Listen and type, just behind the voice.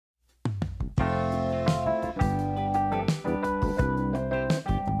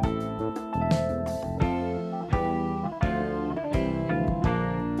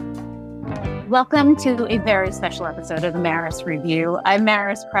Welcome to a very special episode of the Maris Review. I'm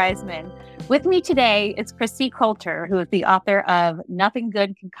Maris Kreisman. With me today is Kristi Coulter, who is the author of Nothing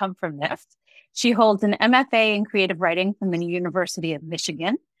Good Can Come From This. She holds an MFA in creative writing from the University of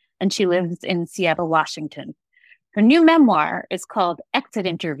Michigan, and she lives in Seattle, Washington. Her new memoir is called Exit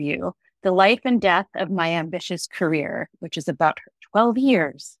Interview, The Life and Death of My Ambitious Career, which is about her 12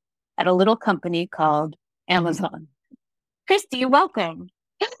 years at a little company called Amazon. Kristi, welcome.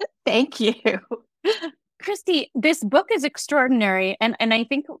 Thank you. Kristi, this book is extraordinary. And I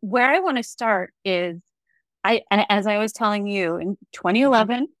think where I want to start is, as I was telling you, in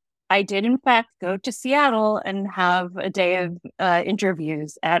 2011, I did in fact go to Seattle and have a day of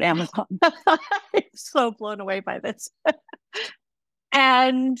interviews at Amazon. I'm so blown away by this.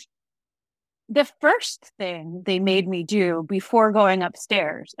 And the first thing they made me do before going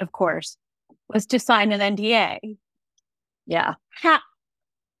upstairs, of course, was to sign an NDA. Yeah.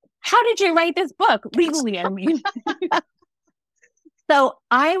 How did you write this book? Legally, I mean. So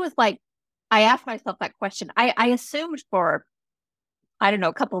I was like, I asked myself that question. I assumed for, I don't know,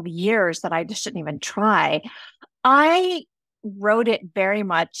 a couple of years that I just shouldn't even try. I wrote it very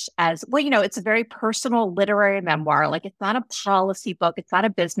much as, well, it's a very personal literary memoir. Like, it's not a policy book. It's not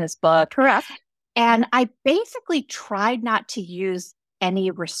a business book. Correct. And I basically tried not to use any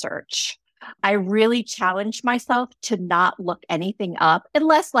research. I really challenged myself to not look anything up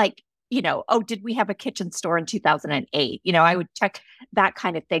unless did we have a kitchen store in 2008? I would check that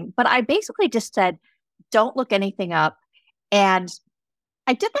kind of thing. But I basically just said, don't look anything up. And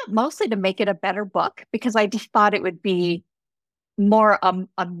I did that mostly to make it a better book because I just thought it would be more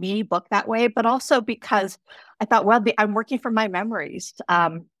a me book that way, but also because I thought, well, I'm working from my memories.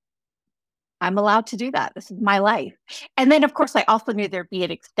 I'm allowed to do that. This is my life. And then, of course, I also knew there'd be an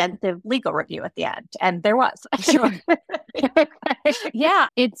extensive legal review at the end. And there was. Sure. Yeah,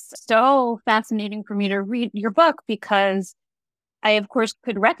 it's so fascinating for me to read your book because I, of course,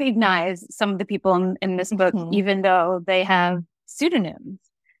 could recognize some of the people in this book, even though they have pseudonyms,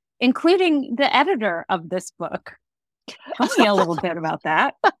 including the editor of this book. Tell me a little bit about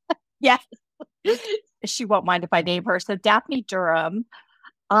that. Yes. She won't mind if I name her. So Daphne Durham.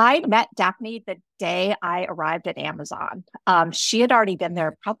 I met Daphne the day I arrived at Amazon. She had already been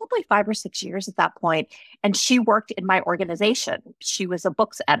there probably 5 or 6 years at that point, and she worked in my organization. She was a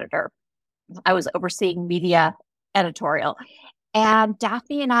books editor. I was overseeing media editorial. And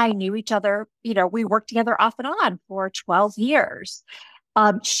Daphne and I knew each other. We worked together off and on for 12 years.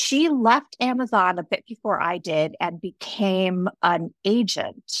 She left Amazon a bit before I did and became an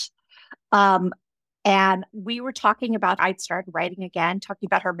agent. And we were talking about, I'd started writing again, talking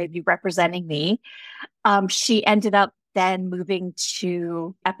about her maybe representing me. She ended up then moving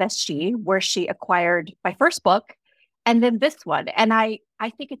to FSG, where she acquired my first book and then this one. And I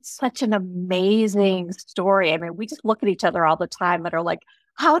think it's such an amazing story. I mean, we just look at each other all the time and are like,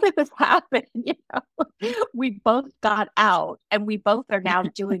 how did this happen? We both got out and we both are now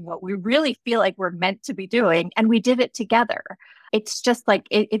doing what we really feel like we're meant to be doing. And we did it together. It's just like,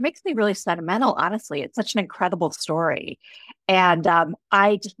 it makes me really sentimental, honestly. It's such an incredible story. And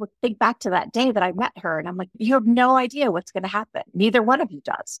I just would think back to that day that I met her and I'm like, you have no idea what's going to happen. Neither one of you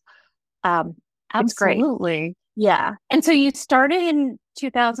does. It's great. Absolutely. Yeah. And so you started in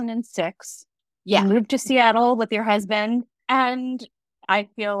 2006. Yeah. You moved to Seattle with your husband. And I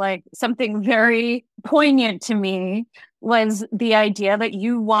feel like something very poignant to me was the idea that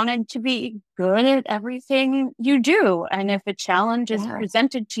you wanted to be good at everything you do. And if a challenge is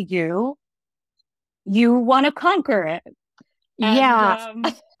presented to you, you want to conquer it.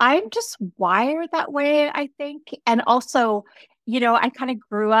 And, I'm just wired that way, I think. And also, I kind of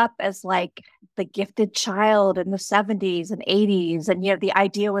grew up as like the gifted child in the 70s and 80s. And, the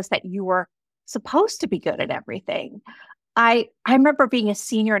idea was that you were supposed to be good at everything. I remember being a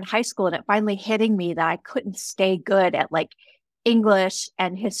senior in high school and it finally hitting me that I couldn't stay good at like English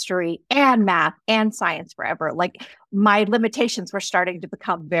and history and math and science forever. Like my limitations were starting to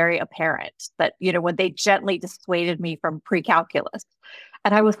become very apparent that, when they gently dissuaded me from pre-calculus.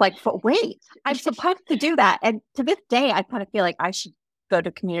 And I was like, but wait, I'm supposed to do that. And to this day, I kind of feel like I should go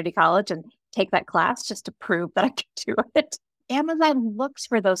to community college and take that class just to prove that I can do it. Amazon looks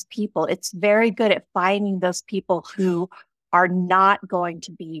for those people. It's very good at finding those people who are not going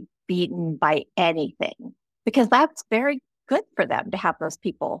to be beaten by anything, because that's very good for them to have those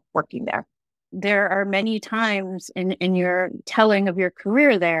people working there. There are many times in your telling of your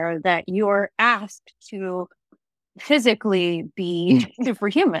career there that you're asked to physically be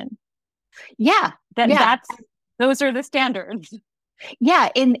superhuman. Yeah. Those are the standards. Yeah,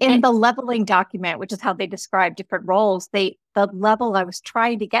 in the leveling document, which is how they describe different roles, the level I was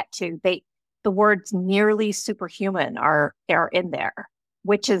trying to get to, the words nearly superhuman are in there,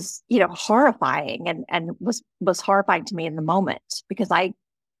 which is, horrifying and was horrifying to me in the moment because I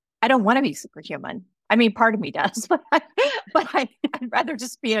don't want to be superhuman. I mean, part of me does, I'd rather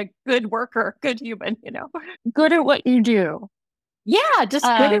just be a good worker, good human. Good at what you do. Yeah, just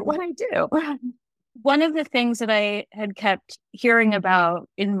good at what I do. One of the things that I had kept hearing about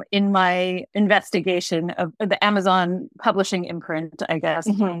in my investigation of the Amazon publishing imprint, I guess,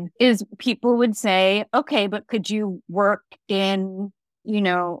 is people would say, okay, but could you work in,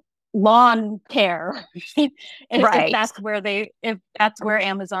 lawn care if that's where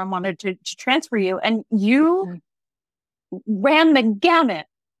Amazon wanted to transfer you, and you ran the gamut.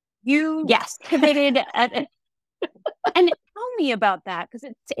 You pivoted and tell me about that,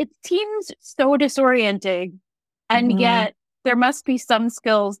 because it seems so disorienting, and yet there must be some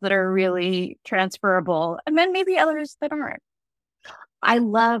skills that are really transferable, and then maybe others that aren't. I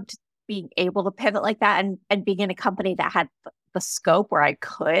loved being able to pivot like that and being in a company that had the scope where I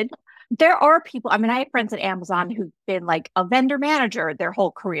could. There are people, I mean, I have friends at Amazon who've been like a vendor manager their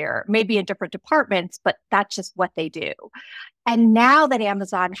whole career, maybe in different departments, but that's just what they do. And now that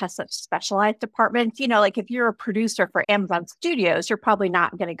Amazon has such specialized departments, like if you're a producer for Amazon Studios, you're probably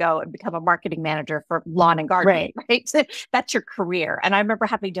not going to go and become a marketing manager for lawn and gardening, right? So that's your career. And I remember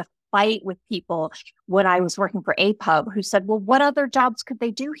having to fight with people when I was working for APUB who said, well, what other jobs could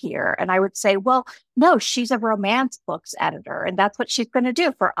they do here? And I would say, well, no, she's a romance books editor, and that's what she's going to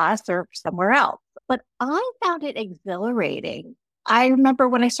do for us or somewhere else. But I found it exhilarating. I remember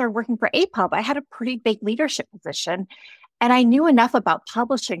when I started working for APUB, I had a pretty big leadership position. And I knew enough about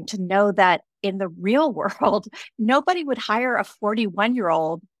publishing to know that in the real world, nobody would hire a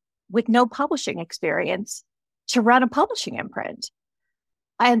 41-year-old with no publishing experience to run a publishing imprint.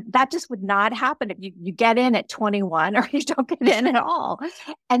 And that just would not happen if you get in at 21 or you don't get in at all.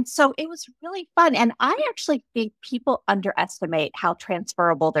 And so it was really fun. And I actually think people underestimate how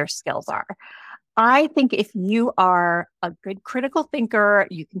transferable their skills are. I think if you are a good critical thinker,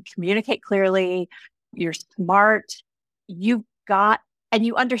 you can communicate clearly, you're smart, and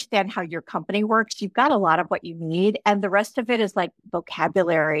you understand how your company works, you've got a lot of what you need. And the rest of it is like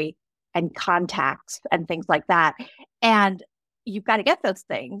vocabulary and contacts and things like that. And you've got to get those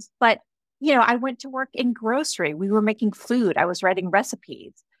things. But, I went to work in grocery. We were making food. I was writing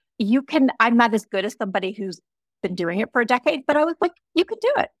recipes. I'm not as good as somebody who's been doing it for a decade, but I was like, you could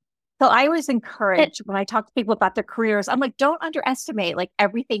do it. So I always encourage when I talk to people about their careers, I'm like, don't underestimate like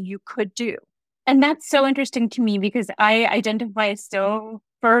everything you could do. And that's so interesting to me because I identify so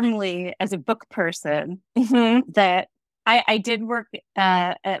firmly as a book person that I did work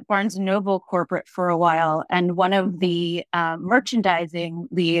at Barnes & Noble corporate for a while. And one of the merchandising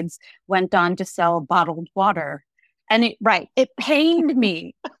leads went on to sell bottled water. And it pained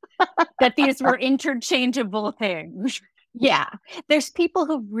me that these were interchangeable things. Yeah. There's people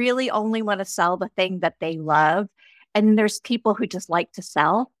who really only want to sell the thing that they love. And there's people who just like to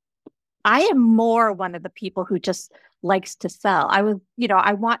sell. I am more one of the people who just likes to sell. I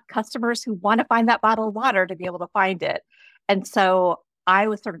want customers who want to find that bottle of water to be able to find it. And so I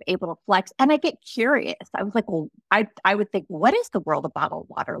was sort of able to flex, and I get curious. I was like, well, I would think, what is the world of bottled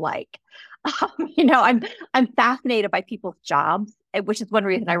water like? I'm fascinated by people's jobs, which is one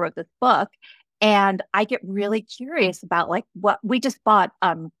reason I wrote this book. And I get really curious about like what we just bought.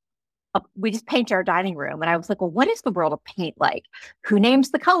 We just paint our dining room. And I was like, well, what is the world of paint like? Who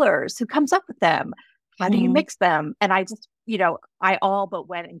names the colors? Who comes up with them? How do you mix them? And I just, I all but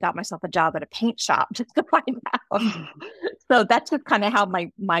went and got myself a job at a paint shop just to find out. So that's just kind of how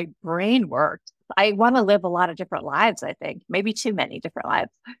my brain worked. I want to live a lot of different lives, I think, maybe too many different lives.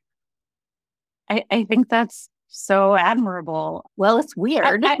 I think that's so admirable. Well, it's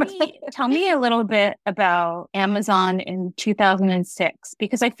weird. Tell me a little bit about Amazon in 2006,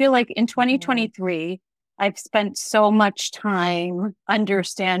 because I feel like in 2023, I've spent so much time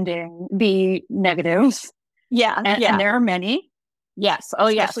understanding the negatives. Yeah. And there are many. Yes. Oh,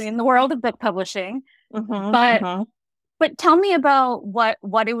 yes. Especially in the world of book publishing. But tell me about what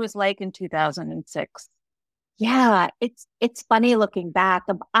it was like in 2006. Yeah, it's funny looking back.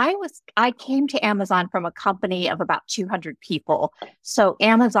 I came to Amazon from a company of about 200 people. So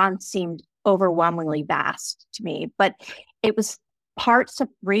Amazon seemed overwhelmingly vast to me, but it was parts of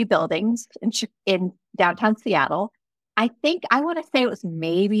 3 buildings in downtown Seattle. I think I want to say it was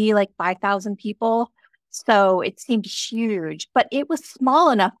maybe like 5,000 people. So it seemed huge, but it was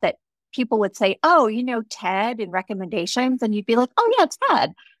small enough that people would say, oh, Ted in recommendations. And you'd be like, oh yeah, it's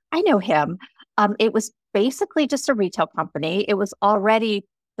Ted. I know him. It was basically just a retail company. It was already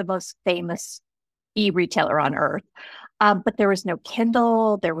the most famous e-retailer on earth. But there was no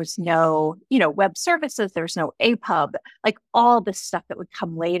Kindle, there was no, web services, there was no APUB, like all this stuff that would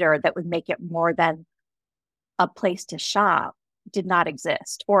come later that would make it more than a place to shop did not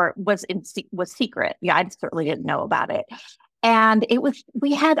exist or was secret. Yeah, I certainly didn't know about it. And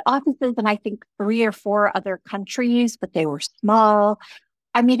we had offices in I think 3 or 4 other countries, but they were small.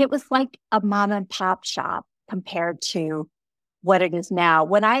 I mean, it was like a mom and pop shop compared to what it is now.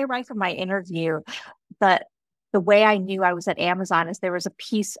 When I arrived for my interview, the the way I knew I was at Amazon is there was a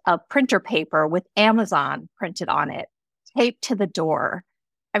piece of printer paper with Amazon printed on it, taped to the door.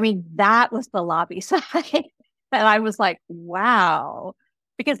 I mean, that was the lobby side. And I was like, wow.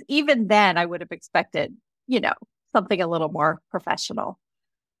 Because even then I would have expected, you know, something a little more professional.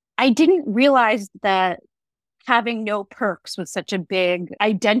 I didn't realize that having no perks was such a big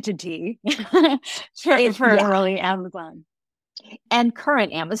identity for Yeah. early Amazon. And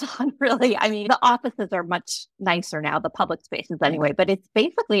current Amazon, really. I mean, the offices are much nicer now, the public spaces anyway, but it's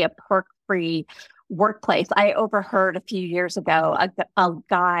basically a perk free workplace. I overheard a few years ago a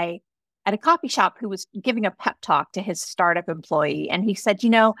guy at a coffee shop who was giving a pep talk to his startup employee. And he said,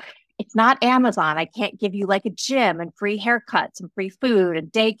 it's not Amazon. I can't give you like a gym and free haircuts and free food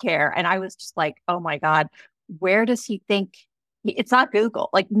and daycare. And I was just like, oh my God, where does he think? It's not Google.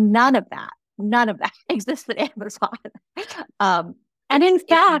 Like none of that exists at Amazon. Um, And in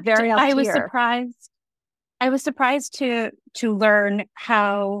fact, very austere. I was surprised to learn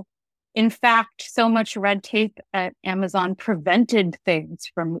how, in fact, so much red tape at Amazon prevented things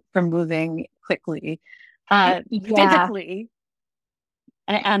from moving quickly, Yeah. physically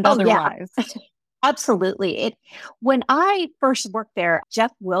and Oh, yeah, otherwise. absolutely. When I first worked there,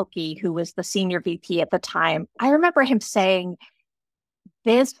 Jeff Wilkie, who was the senior VP at the time, I remember him saying,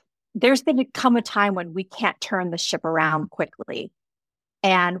 "This, there's going to come a time when we can't turn the ship around quickly.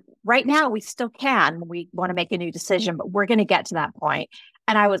 And right now we still can when we want to make a new decision, but we're going to get to that point."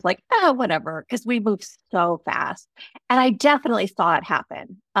 And I was like, oh, whatever, because we move so fast. And I definitely saw it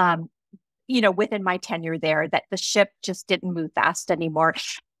happen. Within my tenure there, that the ship just didn't move fast anymore.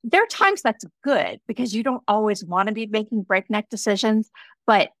 There are times that's good because you don't always want to be making breakneck decisions.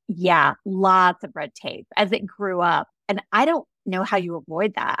 But yeah, lots of red tape as it grew up. And I don't know how you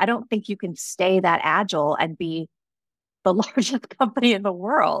avoid that. I don't think you can stay that agile and be the largest company in the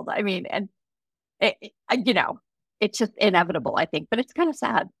world. I mean, and it's just inevitable, I think, but it's kind of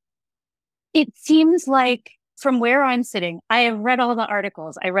sad. It seems like from where I'm sitting, I have read all the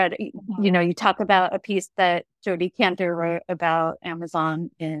articles. I read, you talk about a piece that Jodi Cantor wrote about Amazon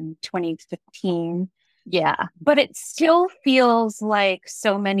in 2015. Yeah. But it still feels like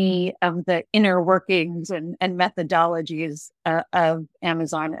so many of the inner workings and methodologies of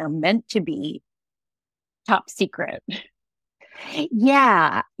Amazon are meant to be top secret.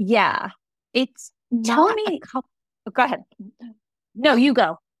 Yeah. Yeah. It's Tell not me, go ahead. no, you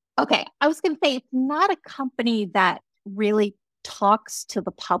go. Okay. I was going to say it's not a company that really talks to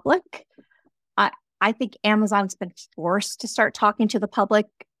the public. I, I think Amazon's been forced to start talking to the public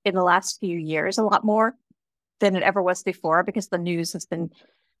in the last few years a lot more than it ever was before because the news has been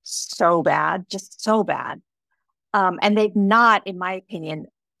so bad, just so bad. And they've not, in my opinion,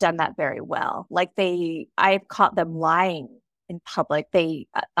 done that very well. I've caught them lying in public.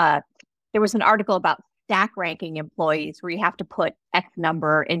 There was an article about stack ranking employees where you have to put X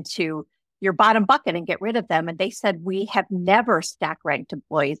number into your bottom bucket and get rid of them. And they said, we have never stack ranked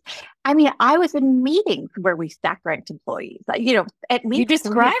employees. I mean, I was in meetings where we stack ranked employees, at least You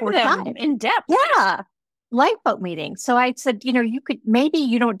describe them times. in depth. Yeah. Lifeboat meeting. So I said, maybe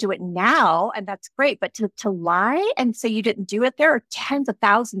you don't do it now, and that's great, but to lie and say you didn't do it, there are tens of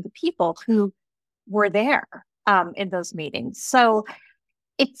thousands of people who were there in those meetings. So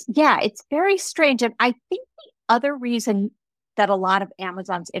it's very strange. And I think the other reason that a lot of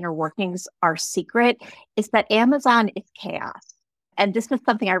Amazon's inner workings are secret is that Amazon is chaos. And this is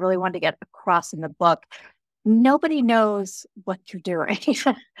something I really wanted to get across in the book. Nobody knows what you're doing.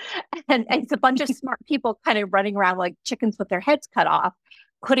 and it's a bunch of smart people kind of running around like chickens with their heads cut off,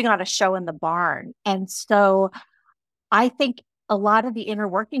 putting on a show in the barn. And so I think a lot of the inner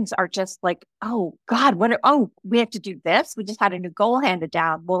workings are just like, oh God, we have to do this. We just had a new goal handed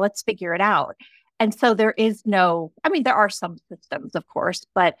down. Well, let's figure it out. And so there is there are some systems, of course,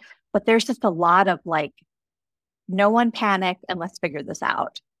 but there's just a lot of like, no one panic and let's figure this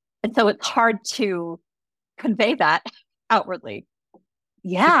out. And so it's hard to convey that outwardly.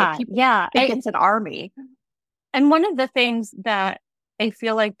 Yeah. Yeah. It's an army. And one of the things that I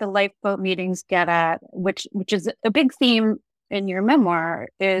feel like the lifeboat meetings get at, which is a big theme in your memoir,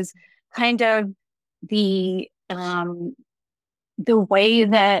 is kind of the way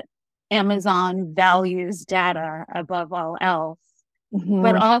that Amazon values data above all else,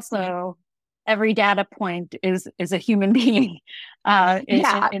 but Mhm. also every data point is a human being Yeah, in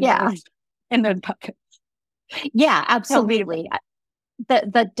yeah, those buckets. yeah, Tell me about absolutely.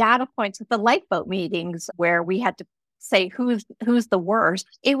 The data points at the lifeboat meetings where we had to say who's the worst,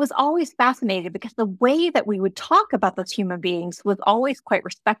 it was always fascinating because the way that we would talk about those human beings was always quite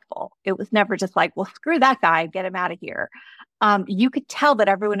respectful. It was never just like, well, screw that guy, get him out of here. You could tell that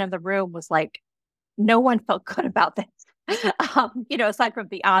everyone in the room was like, no one felt good about this. Aside from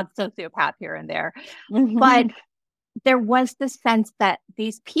the odd sociopath here and there. But it. there was this sense that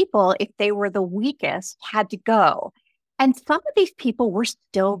these people, if they were the weakest, had to go. And some of these people were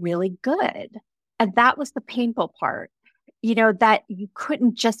still really good. And that was the painful part, that you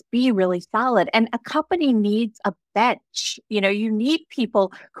couldn't just be really solid. And a company needs a bench. You need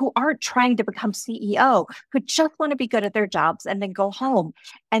people who aren't trying to become CEO, who just want to be good at their jobs and then go home.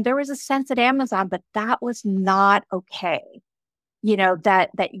 And there was a sense at Amazon that that was not okay.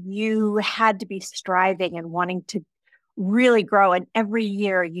 That you had to be striving and wanting to really grow. And every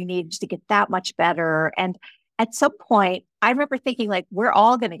year you needed to get that much better. And at some point, I remember thinking, like, we're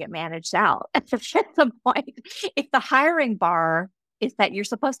all going to get managed out at some point. If the hiring bar is that you're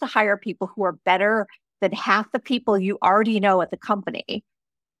supposed to hire people who are better than half the people you already know at the company,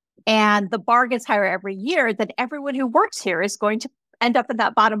 and the bar gets higher every year, then everyone who works here is going to end up in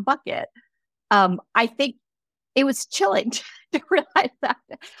that bottom bucket. I think it was chilling to realize that.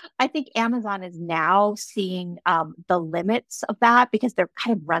 I think Amazon is now seeing the limits of that because they're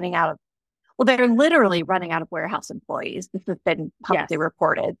kind of running out of, well, they're literally running out of warehouse employees. This has been Yes. publicly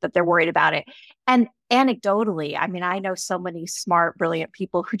reported that they're worried about it. And anecdotally, I mean, I know so many smart, brilliant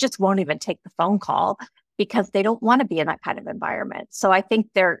people who just won't even take the phone call because they don't want to be in that kind of environment. So I think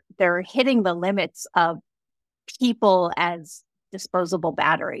they're hitting the limits of people as disposable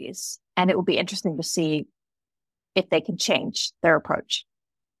batteries. And it will be interesting to see if they can change their approach.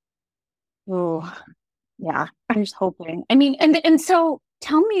 Oh, yeah. Here's hoping. I mean, and so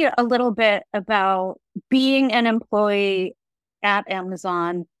tell me a little bit about being an employee at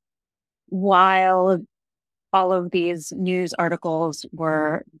Amazon while all of these news articles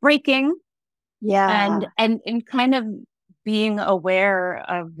were breaking Yeah. and kind of being aware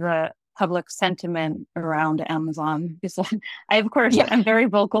of the public sentiment around Amazon. Because I, of course, Yeah. I'm very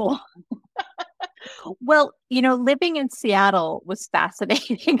vocal. Well, living in Seattle was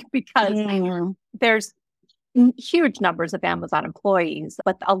fascinating because Mm, there's huge numbers of Amazon employees,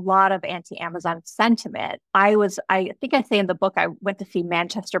 but a lot of anti-Amazon sentiment. I think I say in the book, I went to see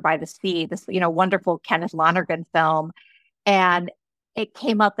Manchester by the Sea, this, wonderful Kenneth Lonergan film. And it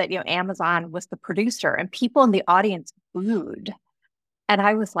came up that, Amazon was the producer and people in the audience booed. And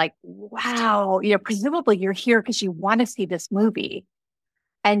I was like, wow, presumably you're here because you want to see this movie.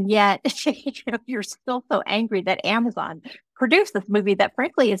 And yet, you're still so angry that Amazon produced this movie that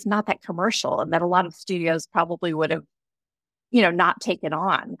frankly is not that commercial and that a lot of studios probably would have, not taken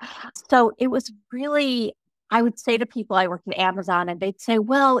on. So it was really, I would say to people I worked at Amazon and they'd say,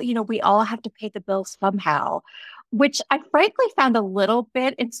 well, we all have to pay the bills somehow, which I frankly found a little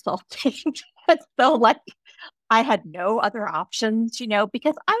bit insulting. So like I had no other options,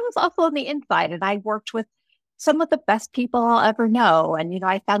 because I was also on the inside and I worked with some of the best people I'll ever know. And,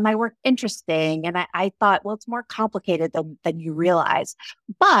 I found my work interesting. And I thought, well, it's more complicated than you realize.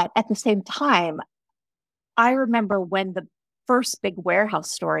 But at the same time, I remember when the first big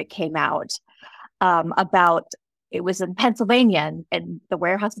warehouse story came out about it was in Pennsylvania and the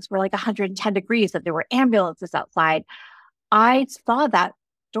warehouses were like 110 degrees and there were ambulances outside. I saw that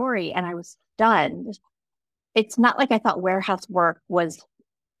story and I was stunned. It's not like I thought warehouse work was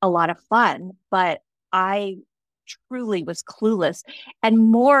a lot of fun, but I truly was clueless. And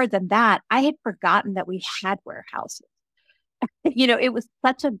more than that, I had forgotten that we had warehouses. It was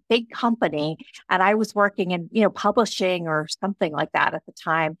such a big company, and I was working in, publishing or something like that at the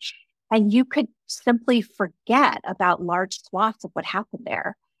time. And you could simply forget about large swaths of what happened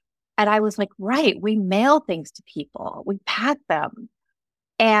there. And I was like, right, we mail things to people, we pack them,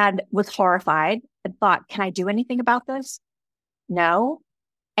 and was horrified and thought, can I do anything about this? No.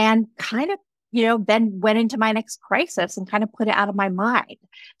 And kind of, then went into my next crisis and kind of put it out of my mind.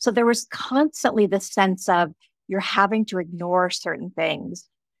 So there was constantly this sense of you're having to ignore certain things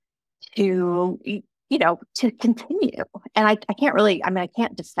to continue. And I can't really, I mean, I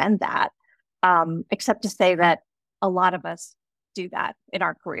can't defend that, except to say that a lot of us do that in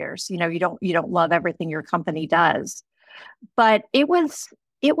our careers. You don't love everything your company does, but it was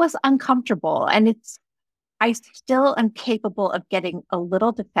uncomfortable. And I still am capable of getting a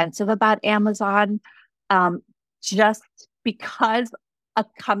little defensive about Amazon, um, just because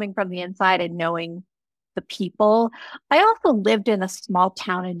coming from the inside and knowing the people. I also lived in a small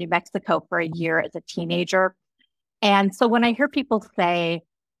town in New Mexico for a year as a teenager. And so when I hear people say,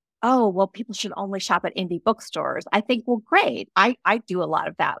 oh, well, people should only shop at indie bookstores, I think, well, great. I do a lot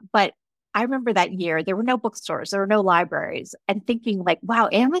of that. But I remember that year, there were no bookstores, there were no libraries, and thinking like, wow,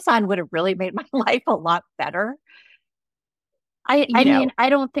 Amazon would have really made my life a lot better. I mean, I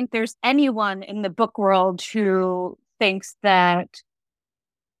don't think there's anyone in the book world who thinks that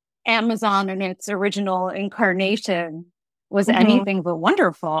Amazon in its original incarnation was anything but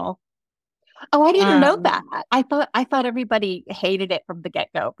wonderful. Oh, I didn't know that. I thought everybody hated it from the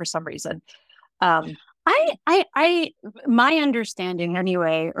get-go for some reason. Um, My understanding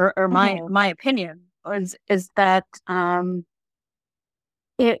anyway, or my opinion is that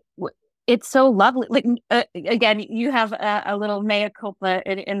it it's so lovely. Like again, you have a little mea culpa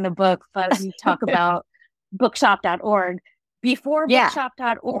in the book, but you talk about bookshop.org. Before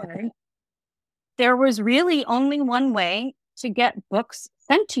bookshop.org, there was really only one way to get books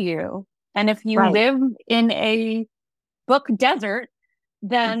sent to you. And if you live in a book desert,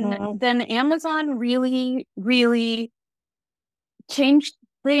 then Amazon really, really changed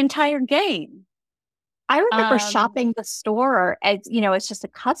the entire game. I remember shopping the store as, as just a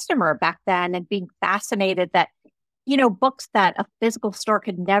customer back then and being fascinated that, books that a physical store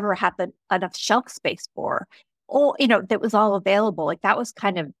could never have enough shelf space for, or, that was all available. Like that was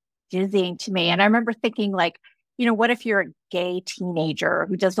kind of dizzying to me. And I remember thinking like, what if you're a gay teenager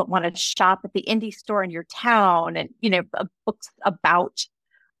who doesn't want to shop at the indie store in your town and, books about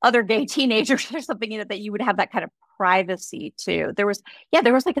other gay teenagers or something, that you would have that kind of privacy too. There was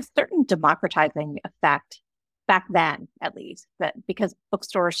like a certain democratizing effect back then, at least, that because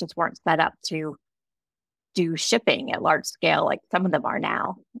bookstores just weren't set up to do shipping at large scale like some of them are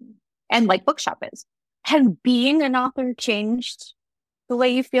now, and like Bookshop is. Has being an author changed the way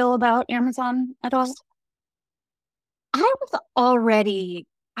you feel about Amazon at all?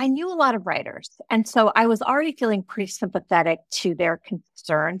 I knew a lot of writers. And so I was already feeling pretty sympathetic to their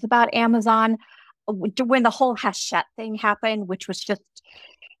concerns about Amazon when the whole Hachette thing happened, which was just,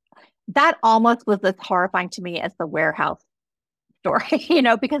 that almost was as horrifying to me as the warehouse story,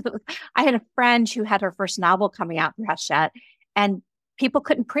 because I had a friend who had her first novel coming out through Hachette and people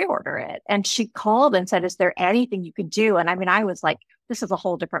couldn't pre-order it. And she called and said, is there anything you could do? And I mean, I was like, this is a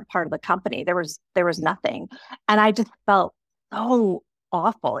whole different part of the company. There was nothing. And I just felt so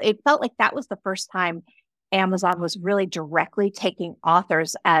awful. It felt like that was the first time Amazon was really directly taking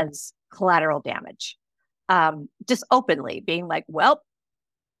authors as collateral damage. Just openly being like, well,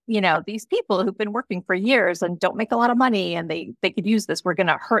 these people who've been working for years and don't make a lot of money and they could use this, we're going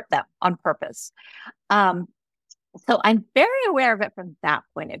to hurt them on purpose. So I'm very aware of it from that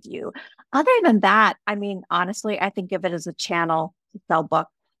point of view. Other than that, I mean, honestly, I think of it as a channel to sell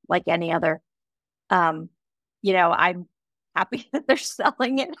books like any other. I'm happy that they're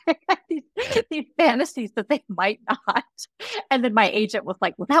selling it. these fantasies that they might not. And then my agent was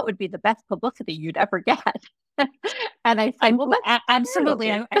like, well, that would be the best publicity you'd ever get. And I said, well,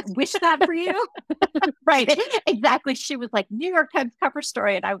 absolutely. I wish that for you. Right. Exactly. She was like, New York Times cover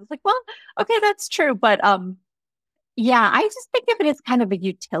story. And I was like, well, okay, that's true. But yeah, I just think of it as kind of a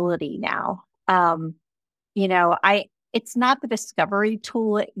utility now. It's not the discovery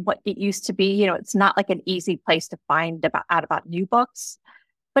tool what it used to be. It's not like an easy place to find out about new books,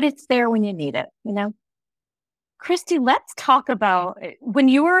 but it's there when you need it, Kristi, let's talk about when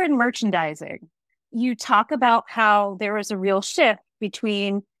you were in merchandising, you talk about how there was a real shift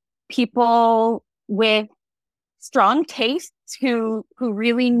between people with strong tastes who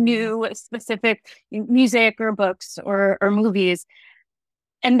really knew specific music or books or movies.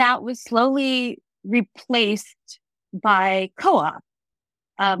 And that was slowly replaced by co-op.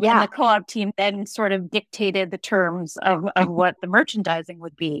 And the co-op team then sort of dictated the terms of what the merchandising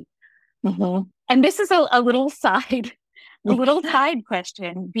would be. Mm-hmm. And this is a little side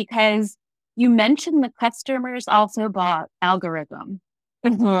question, because you mentioned the customers also bought algorithm.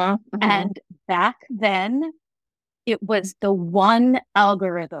 Mm-hmm. Mm-hmm. And back then, it was the one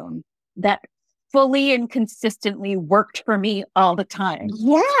algorithm that fully and consistently worked for me all the time.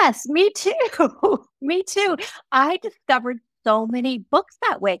 Yes, me too. Me too. I discovered so many books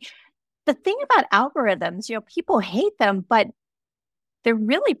that way. The thing about algorithms, people hate them, but they're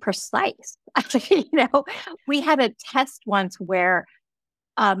really precise. We had a test once where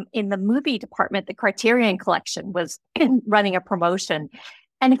in the movie department, the Criterion Collection was running a promotion.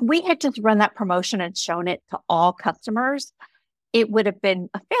 And if we had just run that promotion and shown it to all customers, it would have been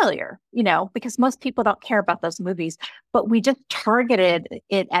a failure, because most people don't care about those movies. But we just targeted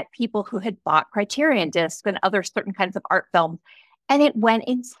it at people who had bought Criterion discs and other certain kinds of art films. And it went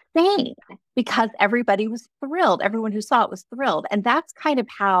insane because everybody was thrilled. Everyone who saw it was thrilled. And that's kind of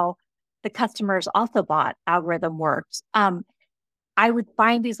how the customers also bought algorithm works. I would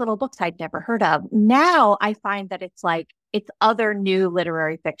find these little books I'd never heard of. Now I find that it's other new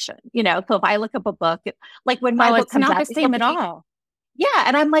literary fiction. So if I look up a book, like when my Oh, book it's comes not out, the same at all. yeah,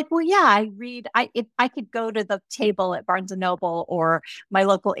 and I'm like, well, yeah, if I could go to the table at Barnes and Noble or my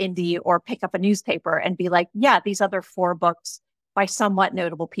local indie or pick up a newspaper and be like, yeah, these other four books by somewhat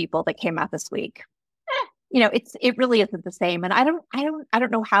notable people that came out this week. It really isn't the same. And I don't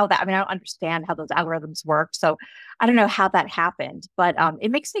know how that, I mean, I don't understand how those algorithms work. So I don't know how that happened, but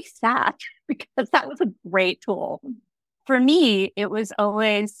it makes me sad because that was a great tool. For me, it was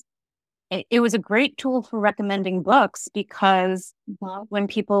a great tool for recommending books because when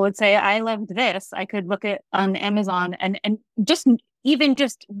people would say, I loved this, I could look at on Amazon and just even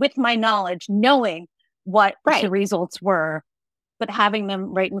just with my knowledge, knowing what the Right. results were, but having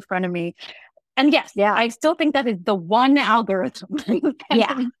them right in front of me. And yes, Yeah. I still think that is the one algorithm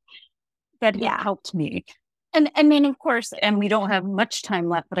Yeah. that has Yeah. helped me. And then of course, and we don't have much time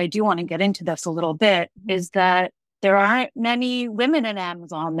left, but I do want to get into this a little bit, is that there aren't many women in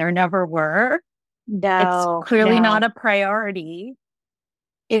Amazon. There never were. It's No, clearly no. not a priority.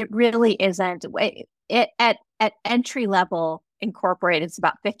 It really isn't. At entry level incorporated, it's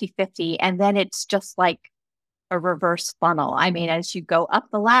about 50-50. And then it's just like a reverse funnel. I mean, as you go up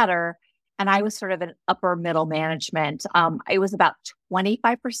the ladder, and I was sort of an upper middle management, it was about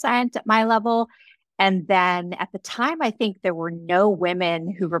 25% at my level. And then at the time, I think there were no women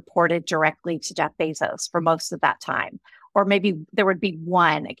who reported directly to Jeff Bezos for most of that time. Or maybe there would be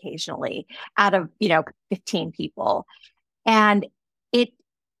one occasionally out of, 15 people. And it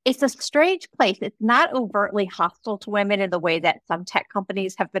it's a strange place. It's not overtly hostile to women in the way that some tech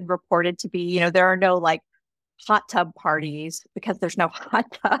companies have been reported to be. There are no like hot tub parties because there's no hot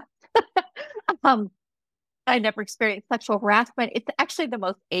tub. um, I never experienced sexual harassment. It's actually the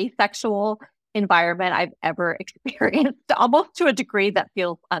most asexual environment I've ever experienced, almost to a degree that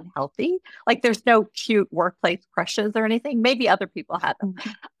feels unhealthy. Like there's no cute workplace crushes or anything. Maybe other people have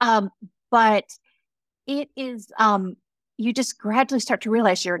them. But it is you just gradually start to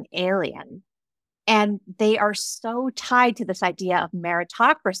realize you're an alien. And they are so tied to this idea of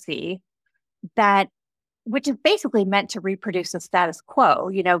meritocracy that which is basically meant to reproduce the status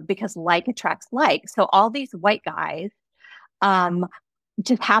quo, because like attracts like. So all these white guys um,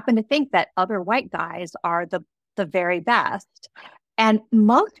 just happen to think that other white guys are the very best. And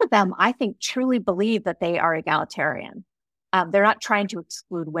most of them, I think, truly believe that they are egalitarian. They're not trying to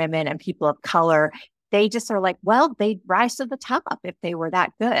exclude women and people of color. They just are like, well, they'd rise to the top if they were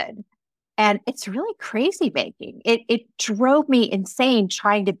that good. And it's really crazy making. It drove me insane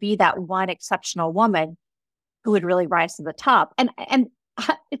trying to be that one exceptional woman who would really rise to the top. And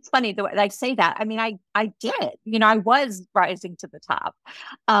it's funny the way I say that. I mean, I did. I was rising to the top,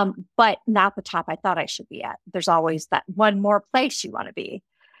 but not the top I thought I should be at. There's always that one more place you want to be.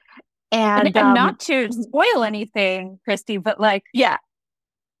 And not to spoil anything, Kristi, but like, yeah,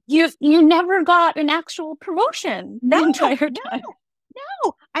 you never got an actual promotion no, the entire time.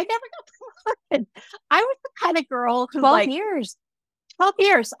 no, I never got promoted. I was the kind of girl who 12 years. 12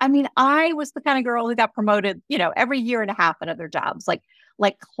 years. I mean, I was the kind of girl who got promoted, every year and a half in other jobs, like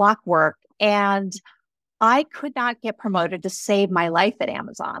clockwork. And I could not get promoted to save my life at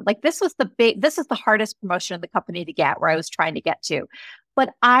Amazon. Like this is the hardest promotion in the company to get where I was trying to get to.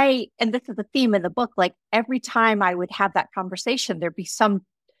 But and this is the theme in the book, like every time I would have that conversation, there'd be some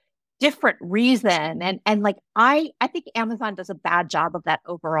different reason. And like, I think Amazon does a bad job of that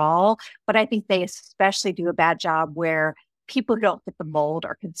overall, but I think they especially do a bad job where people who don't fit the mold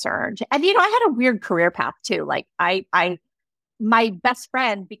are concerned. And, I had a weird career path too. Like my best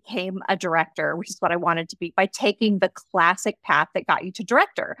friend became a director, which is what I wanted to be by taking the classic path that got you to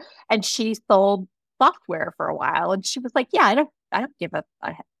director. And she sold software for a while. And she was like, yeah, I don't give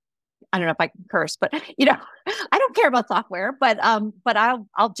I don't know if I can curse, but I don't care about software, but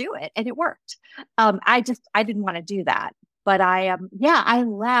I'll do it. And it worked. I didn't want to do that. But I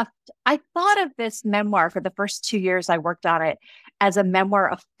left. I thought of this memoir for the first 2 years I worked on it as a memoir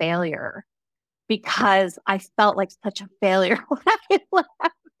of failure because I felt like such a failure when I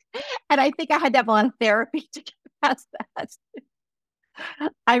left. And I think I had to have a lot of therapy to get past that.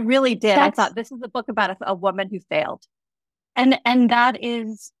 I really did. I thought this is a book about a woman who failed. And that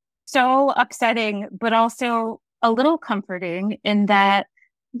is so upsetting, but also a little comforting in that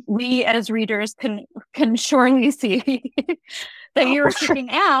we as readers can surely see that you were kicking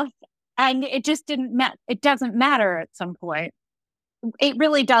ass and it just it doesn't matter at some point. It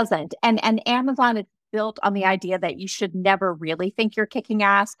really doesn't. And Amazon is built on the idea that you should never really think you're kicking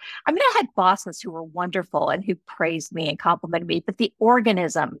ass. I mean, I had bosses who were wonderful and who praised me and complimented me, but the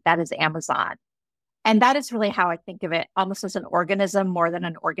organism that is Amazon, and that is really how I think of it, almost as an organism more than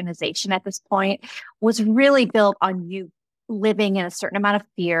an organization at this point, was really built on you living in a certain amount of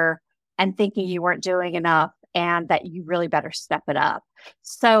fear and thinking you weren't doing enough and that you really better step it up.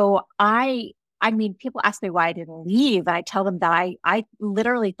 So I mean, people ask me why I didn't leave, and I tell them that I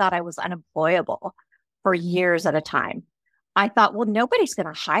literally thought I was unemployable for years at a time. I thought, well, nobody's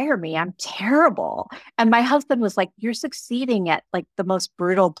going to hire me. I'm terrible. And my husband was like, you're succeeding at like the most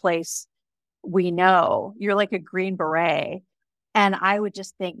brutal place we know. You're like a Green Beret. And I would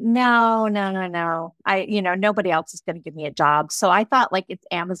just think, no, no, no, no. Nobody else is going to give me a job. So I thought like it's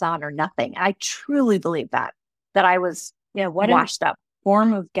Amazon or nothing. I truly believe that I was what washed up.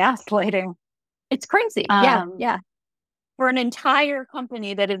 Form of gaslighting. It's crazy. Yeah. For an entire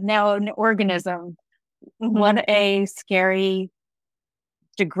company that is now an organism, what a scary,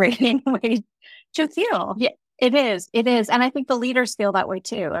 degrading way to feel. Yeah, it is. It is. And I think the leaders feel that way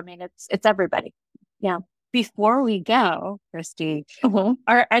too. I mean, it's everybody. Yeah. Before we go, Kristi,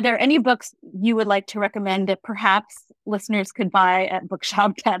 are there any books you would like to recommend that perhaps listeners could buy at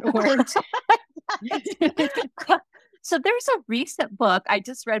bookshop.org? So there's a recent book I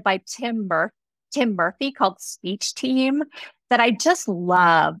just read by Tim Murphy called Speech Team that I just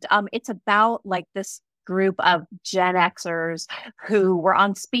loved. It's about like this group of Gen Xers who were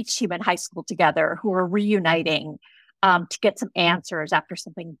on speech team in high school together, who are reuniting to get some answers after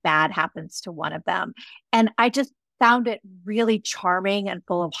something bad happens to one of them. And I just found it really charming and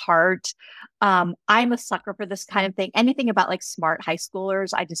full of heart. I'm a sucker for this kind of thing. Anything about like smart high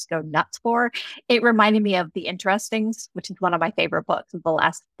schoolers, I just go nuts for. It reminded me of The Interestings, which is one of my favorite books of the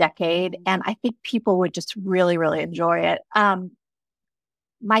last decade. And I think people would just really, really enjoy it.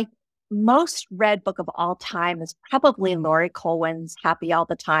 My most read book of all time is probably Laurie Colwin's Happy All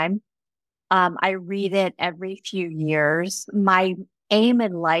the Time. I read it every few years. My aim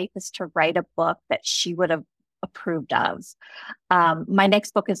in life is to write a book that she would have approved of. My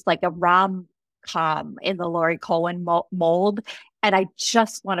next book is like a rom-com in the Laurie Colwin mold, and I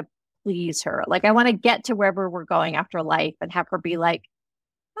just want to please her. Like I want to get to wherever we're going after life and have her be like,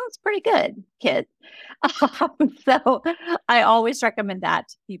 "Oh, it's pretty good, kid." So I always recommend that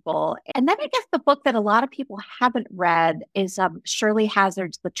to people. And then I guess the book that a lot of people haven't read is Shirley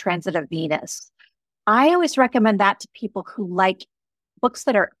Hazard's The Transit of Venus. I always recommend that to people who like books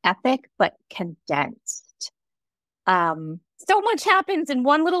that are epic but condensed. So much happens in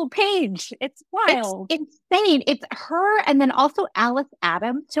one little page. It's wild. It's insane. It's her and then also Alice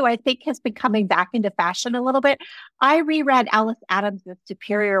Adams, who I think has been coming back into fashion a little bit. I reread Alice Adams'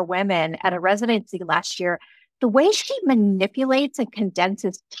 Superior Women at a residency last year. The way she manipulates and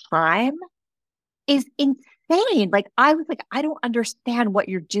condenses time is insane. Like I was like, I don't understand what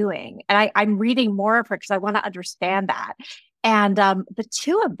you're doing. And I'm reading more of her because I want to understand that. And the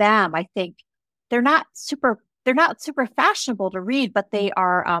two of them, I think they're not super fashionable to read, but they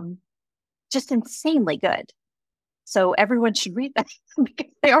are just insanely good. So everyone should read them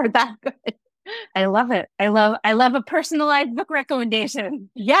because they are that good. I love it. I love a personalized book recommendation.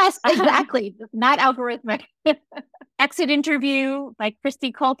 Yes, exactly. Not algorithmic. Exit Interview by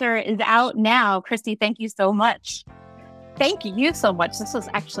Kristi Coulter is out now. Kristi, thank you so much. Thank you so much. This was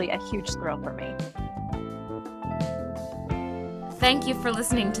actually a huge thrill for me. Thank you for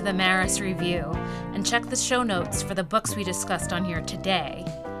listening to the Maris Review, and check the show notes for the books we discussed on here today.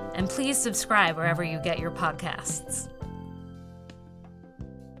 And please subscribe wherever you get your podcasts.